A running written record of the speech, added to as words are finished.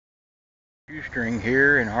Shoestring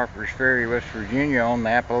here in Harpers, Ferry, West Virginia on the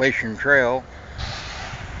Appalachian Trail.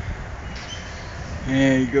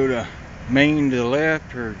 And you go to Maine to the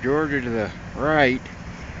left or Georgia to the right.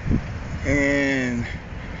 And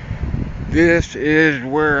this is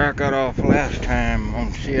where I got off last time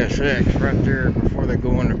on CSX, right there before they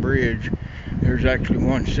go on the bridge. There's actually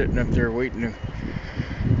one sitting up there waiting to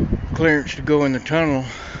clearance to go in the tunnel.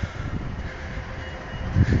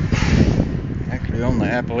 Actually on the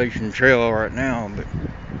Appalachian Trail right now, but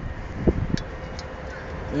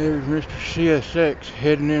there's Mr. CSX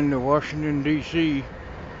heading into Washington, D.C.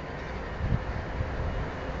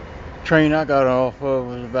 Train I got off of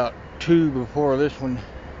was about 2 before this one.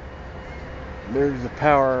 There's the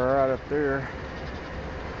power right up there.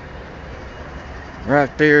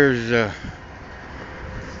 Right there's the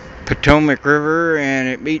Potomac River, and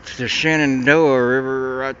it meets the Shenandoah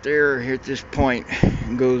River right there at this point.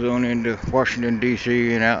 It goes on into Washington,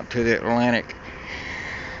 D.C. and out to the Atlantic.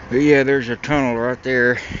 But yeah, there's a tunnel right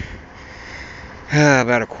there,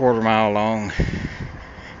 about a quarter-mile long.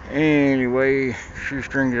 Anyway,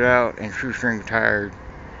 shoestring's out and shoestring's tired.